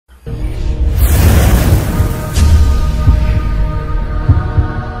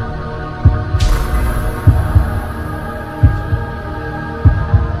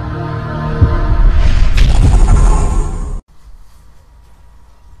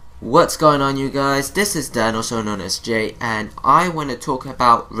What's going on, you guys? This is Dan, also known as Jay, and I want to talk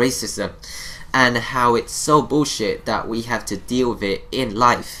about racism and how it's so bullshit that we have to deal with it in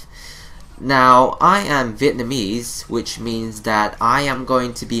life. Now, I am Vietnamese, which means that I am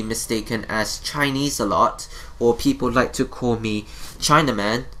going to be mistaken as Chinese a lot, or people like to call me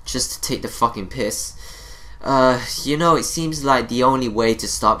Chinaman, just to take the fucking piss. It seems like the only way to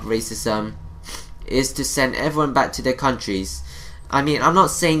stop racism is to send everyone back to their countries. I mean, I'm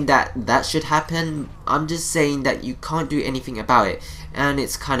not saying that that should happen, I'm just saying that you can't do anything about it, and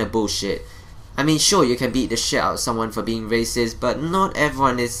it's kind of bullshit. I mean, sure, you can beat the shit out of someone for being racist, but not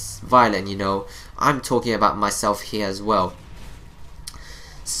everyone is violent, you know. I'm talking about myself here as well.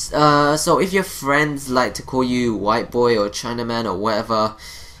 So if your friends like to call you white boy or Chinaman or whatever,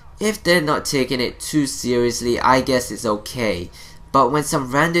 if they're not taking it too seriously, I guess it's okay. But when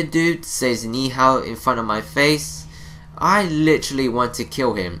some random dude says ni hao in front of my face, I literally want to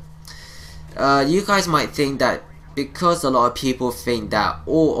kill him. You guys might think that because a lot of people think that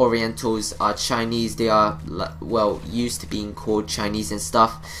all Orientals are Chinese, they are, well, used to being called Chinese and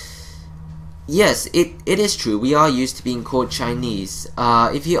stuff. Yes, it is true, we are used to being called Chinese.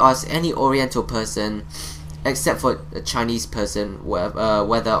 If you ask any Oriental person, except for a Chinese person,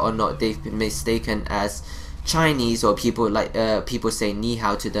 whether or not they've been mistaken as Chinese, or people say ni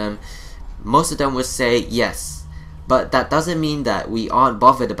hao to them, most of them would say yes. But that doesn't mean that we aren't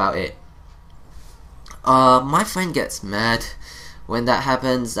bothered about it. My friend gets mad when that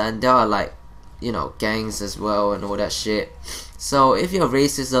happens, and there are gangs as well and all that shit. So if you're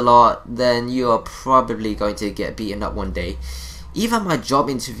racist a lot, then you're probably going to get beaten up one day. Even my job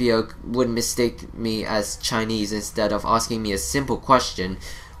interviewer would mistake me as Chinese instead of asking me a simple question: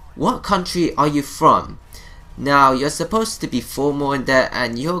 what country are you from? Now, you're supposed to be formal in that,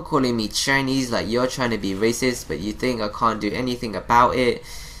 and you're calling me Chinese like you're trying to be racist, but you think I can't do anything about it,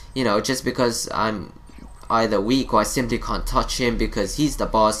 you know, just because I'm either weak or I simply can't touch him because he's the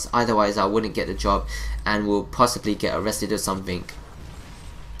boss, otherwise I wouldn't get the job and will possibly get arrested or something.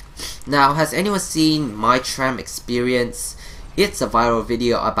 Now, has anyone seen my tram experience? It's a viral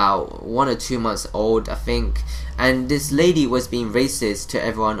video about 1 or 2 months old, I think, and this lady was being racist to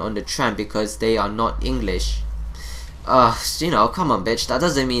everyone on the tram because they are not English. Come on bitch, that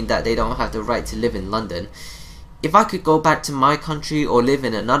doesn't mean that they don't have the right to live in London. If I could go back to my country or live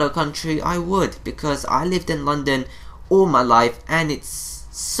in another country, I would, because I lived in London all my life and it's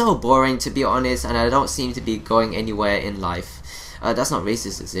so boring, to be honest, and I don't seem to be going anywhere in life. That's not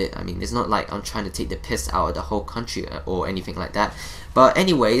racist, is it? I mean, it's not like I'm trying to take the piss out of the whole country or anything like that. But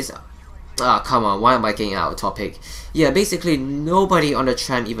anyways, come on, why am I getting out of topic? Yeah, basically nobody on the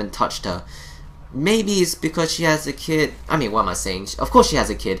tram even touched her. Maybe it's because she has a kid. I mean, what am I saying? Of course she has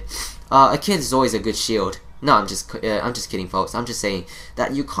a kid. A kid is always a good shield. No, I'm just kidding, folks. I'm just saying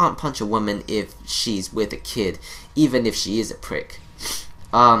that you can't punch a woman if she's with a kid, even if she is a prick.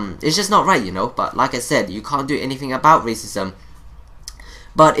 It's just not right, you know. But like I said, you can't do anything about racism.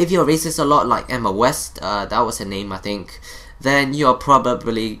 But if you're racist a lot, like Emma West, that was her name, I think, then you're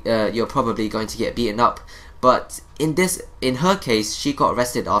probably going to get beaten up. But in her case, she got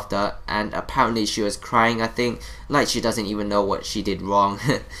arrested after, and apparently she was crying, I think, like she doesn't even know what she did wrong.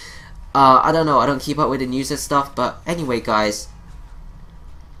 I don't know, I don't keep up with the news and stuff, but anyway, guys,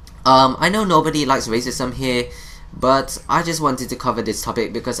 I know nobody likes racism here, but I just wanted to cover this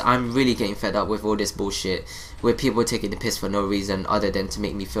topic because I'm really getting fed up with all this bullshit, with people taking the piss for no reason other than to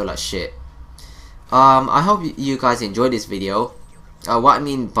make me feel like shit. I hope you guys enjoyed this video. What I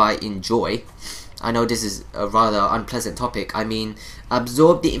mean by enjoy, I know this is a rather unpleasant topic. I mean,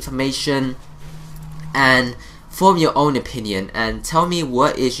 absorb the information and form your own opinion and tell me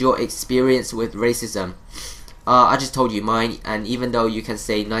what is your experience with racism. I just told you mine, and even though you can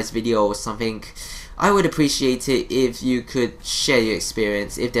say nice video or something, I would appreciate it if you could share your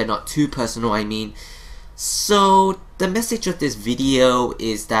experience, if they're not too personal, I mean. So, the message of this video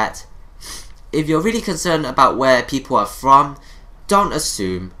is that if you're really concerned about where people are from, don't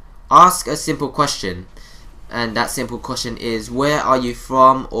assume. Ask a simple question. And that simple question is, where are you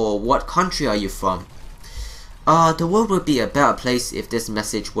from, or what country are you from? The world would be a better place if this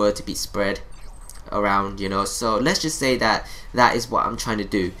message were to be spread around, you know. So let's just say that that is what I'm trying to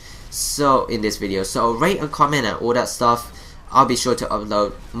do. So in this video, so rate and comment and all that stuff. I'll be sure to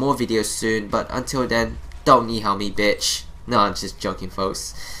upload more videos soon, but until then, don't ni hao me, bitch. No, I'm just joking,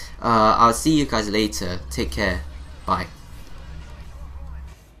 folks. I'll see you guys later. Take care. Bye.